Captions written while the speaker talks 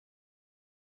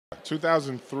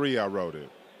2003, I wrote it,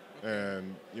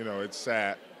 and it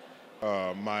sat.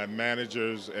 My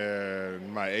managers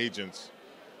and my agents,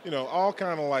 all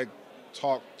kind of like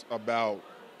talked about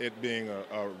it being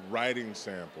a writing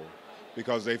sample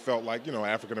because they felt like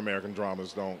African American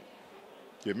dramas don't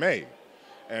get made.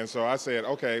 And so I said,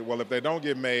 okay, well, if they don't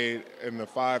get made in the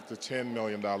 $5 to $10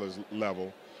 million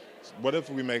level, what if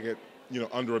we make it,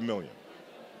 under $1 million?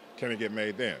 Can it get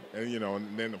made then?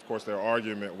 And then of course their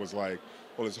argument was like,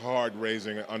 well, it's hard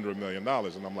raising it under $1 million.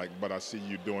 And I'm like, but I see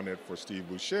you doing it for Steve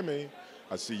Buscemi.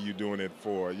 I see you doing it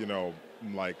for,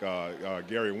 like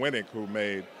Gary Winnick, who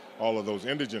made all of those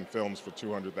indigent films for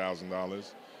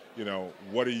 $200,000.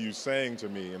 What are you saying to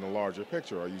me in a larger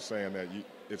picture? Are you saying that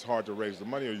it's hard to raise the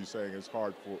money, or are you saying it's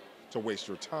hard to waste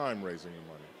your time raising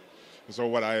the money? And so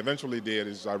what I eventually did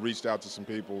is I reached out to some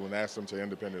people and asked them to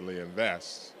independently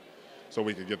invest so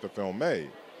we could get the film made,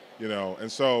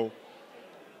 And so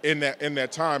in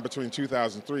that time between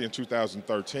 2003 and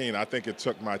 2013, I think it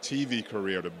took my TV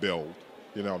career to build,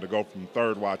 to go from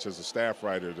Third Watch as a staff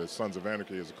writer to Sons of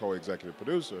Anarchy as a co-executive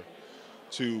producer,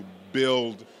 to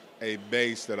build a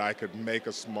base that I could make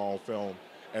a small film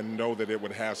and know that it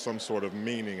would have some sort of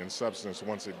meaning and substance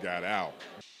once it got out.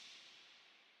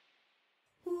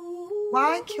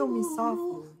 Why kill me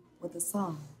softly with a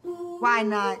song? Why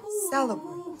not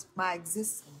celebrate my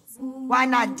existence? Why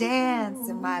not dance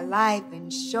in my life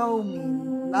and show me,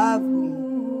 love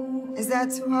me? Is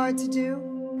that too hard to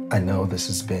do? I know this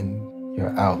has been your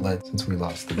outlet since we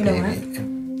lost the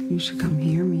baby. You should come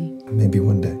hear me. Maybe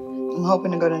one day. I'm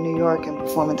hoping to go to New York and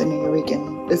perform at the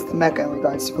Nuyorican. It's the Mecca in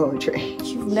regards to poetry.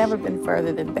 You've never been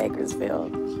further than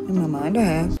Bakersfield. In my mind, I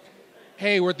have.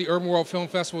 Hey, we're at the Urbanworld Film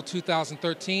Festival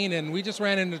 2013, and we just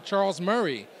ran into Charles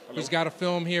Murray, who's got a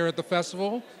film here at the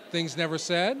festival, Things Never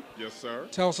Said. Yes, sir.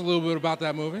 Tell us a little bit about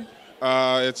that movie.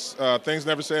 It's Things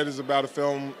Never Said is about a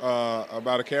film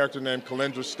about a character named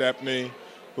Kalindra Stepney,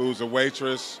 who's a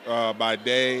waitress by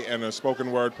day and a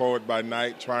spoken word poet by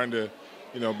night, trying to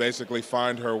basically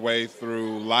find her way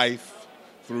through life,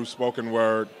 through spoken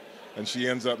word. And she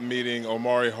ends up meeting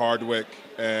Omari Hardwick,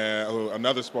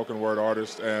 another spoken word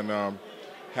artist, and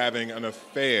having an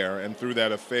affair. And through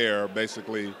that affair,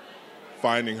 basically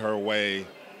finding her way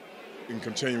and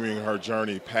continuing her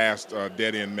journey past a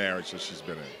dead-end marriage that she's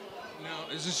been in. Now,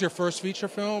 is this your first feature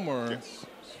film, or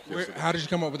Yes. How did you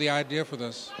come up with the idea for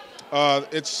this?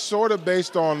 It's sort of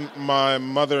based on my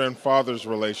mother and father's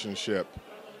relationship.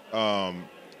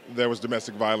 There was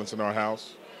domestic violence in our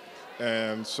house.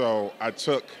 And so I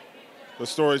took the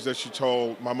stories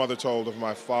that my mother told of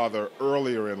my father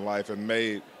earlier in life and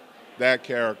made that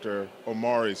character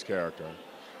Omari's character.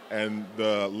 And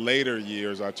the later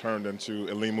years I turned into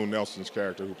Elimu Nelson's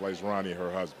character, who plays Ronnie, her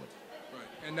husband.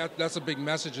 Right. And that's a big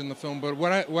message in the film. But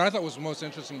what I thought was most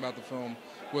interesting about the film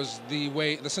was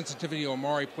the sensitivity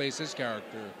Omari plays his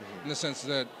character, in the sense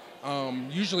that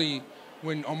usually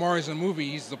when Omari's in a movie,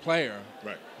 he's the player.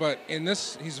 Right. But in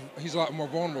this, he's a lot more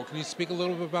vulnerable. Can you speak a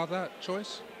little bit about that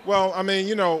choice? Well, I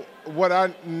mean, what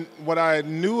I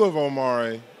knew of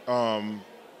Omari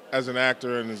as an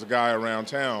actor and as a guy around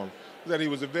town is that he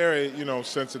was a very,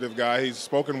 sensitive guy. He's a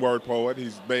spoken word poet.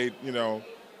 He's made,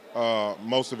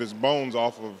 most of his bones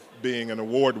off of being an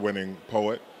award-winning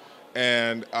poet.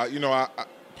 And,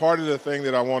 part of the thing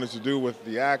that I wanted to do with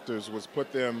the actors was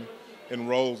put them in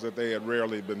roles that they had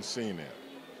rarely been seen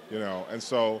in, And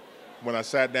so when I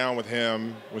sat down with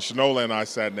him, when Shanola and I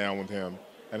sat down with him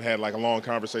and had like a long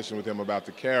conversation with him about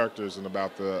the characters and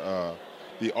about the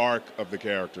arc of the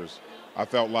characters, I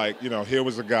felt like, here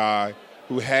was a guy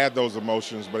who had those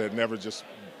emotions but had never just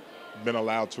been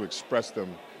allowed to express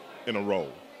them in a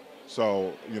role.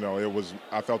 So,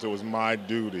 I felt it was my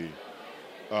duty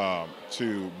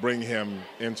to bring him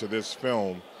into this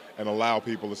film and allow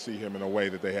people to see him in a way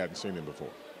that they hadn't seen him before.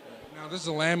 Now, this is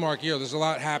a landmark year. There's a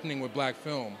lot happening with black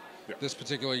film this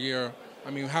particular year.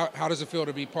 I mean, how does it feel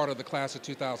to be part of the class of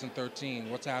 2013?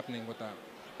 What's happening with that?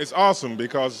 It's awesome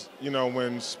because,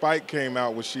 when Spike came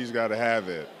out with She's Gotta Have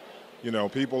It,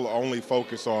 people only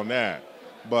focus on that.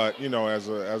 But, as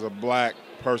a black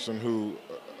person who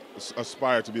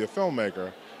aspired to be a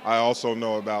filmmaker, I also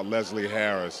know about Leslie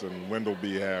Harris and Wendell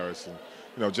B. Harris and,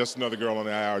 Just Another Girl on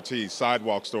the IRT,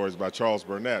 Sidewalk Stories by Charles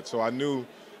Burnett. So I knew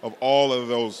of all of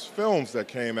those films that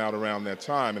came out around that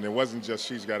time, and it wasn't just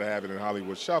She's Gotta Have It in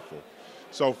Hollywood Shuffle.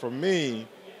 So for me,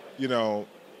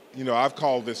 I've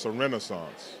called this a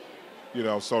renaissance,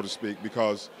 so to speak,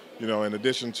 because, in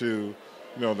addition to,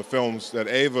 the films that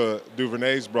Ava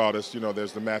DuVernay's brought us,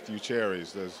 there's the Matthew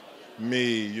Cherries, there's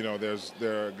me,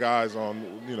 there are guys on,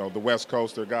 the West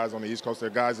Coast, there are guys on the East Coast, there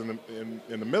are guys in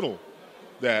the middle,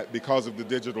 that because of the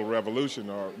digital revolution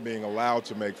are being allowed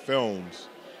to make films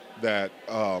that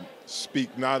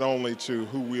speak not only to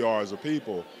who we are as a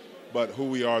people, but who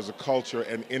we are as a culture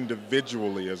and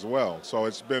individually as well. So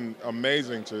it's been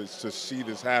amazing to see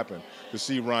this happen, to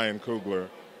see Ryan Coogler,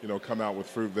 you know, come out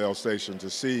with Fruitvale Station, to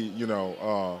see, you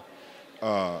know,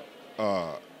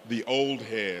 the old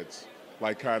heads,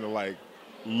 like kind of like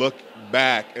look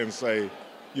back and say,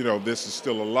 you know, this is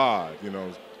still alive, you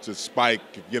know, to Spike,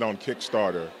 get on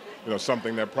Kickstarter, you know,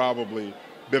 something that probably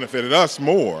benefited us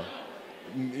more,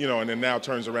 you know, and then now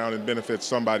turns around and benefits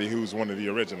somebody who's one of the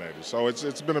originators. So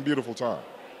it's been a beautiful time.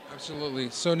 Absolutely.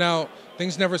 So now,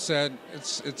 Things Never Said,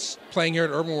 it's playing here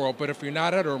at Urbanworld, but if you're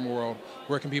not at Urbanworld,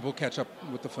 where can people catch up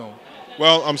with the film?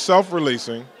 Well, I'm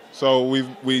self-releasing. So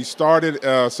we started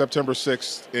September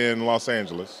 6th in Los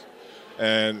Angeles,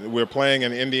 and we're playing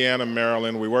in Indiana,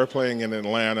 Maryland. We were playing in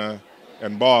Atlanta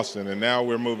and Boston, and now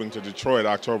we're moving to Detroit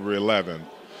October 11th.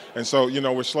 And so, you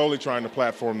know, we're slowly trying to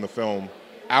platform the film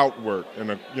outward,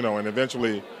 and you know, and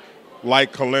eventually,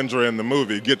 like Kalindra in the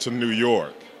movie, get to New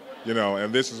York. You know,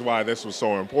 and this is why this was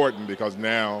so important, because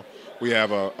now we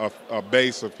have a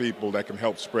base of people that can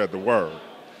help spread the word.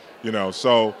 You know,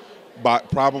 so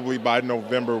probably by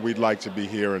November we'd like to be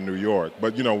here in New York.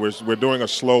 But you know, we're doing a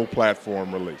slow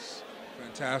platform release.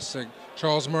 Fantastic.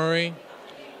 Charles Murray,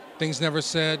 Things Never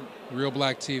Said, Real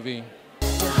Black TV.